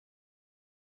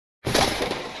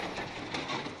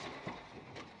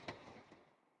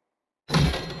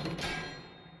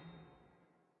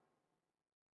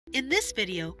In this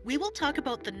video, we will talk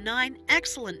about the 9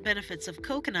 excellent benefits of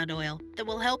coconut oil that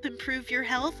will help improve your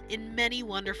health in many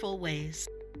wonderful ways.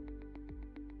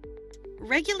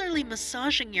 Regularly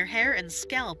massaging your hair and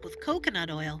scalp with coconut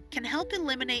oil can help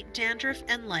eliminate dandruff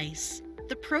and lice.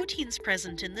 The proteins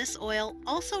present in this oil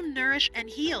also nourish and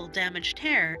heal damaged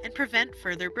hair and prevent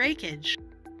further breakage.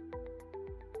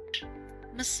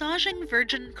 Massaging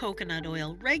virgin coconut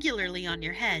oil regularly on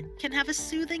your head can have a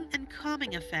soothing and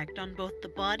calming effect on both the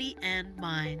body and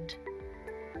mind.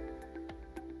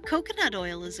 Coconut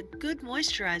oil is a good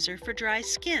moisturizer for dry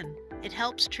skin. It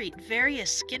helps treat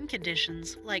various skin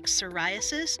conditions like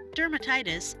psoriasis,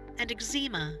 dermatitis, and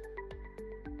eczema.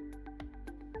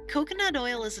 Coconut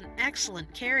oil is an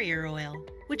excellent carrier oil,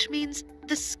 which means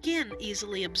the skin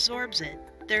easily absorbs it.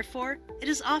 Therefore, it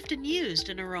is often used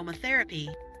in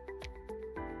aromatherapy.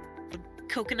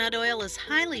 Coconut oil is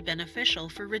highly beneficial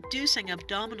for reducing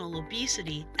abdominal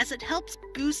obesity as it helps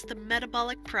boost the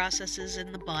metabolic processes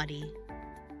in the body.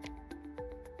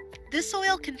 This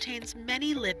oil contains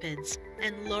many lipids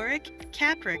and lauric,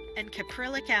 capric, and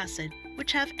caprylic acid,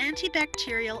 which have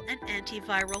antibacterial and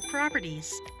antiviral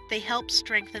properties. They help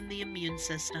strengthen the immune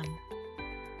system.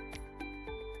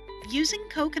 Using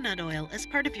coconut oil as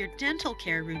part of your dental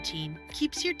care routine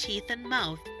keeps your teeth and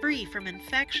mouth free from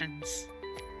infections.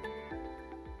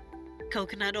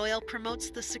 Coconut oil promotes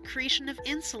the secretion of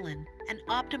insulin and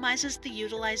optimizes the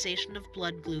utilization of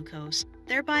blood glucose,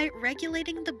 thereby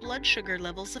regulating the blood sugar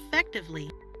levels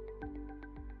effectively.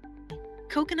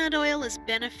 Coconut oil is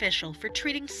beneficial for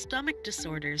treating stomach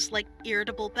disorders like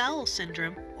irritable bowel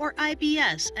syndrome or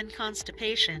IBS and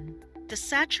constipation. The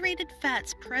saturated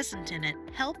fats present in it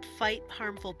help fight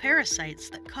harmful parasites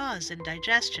that cause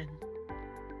indigestion.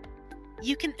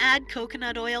 You can add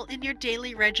coconut oil in your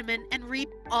daily regimen and reap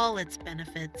all its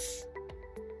benefits.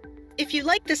 If you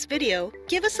like this video,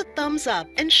 give us a thumbs up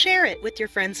and share it with your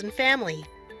friends and family.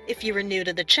 If you are new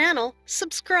to the channel,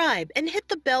 subscribe and hit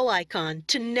the bell icon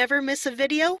to never miss a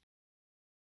video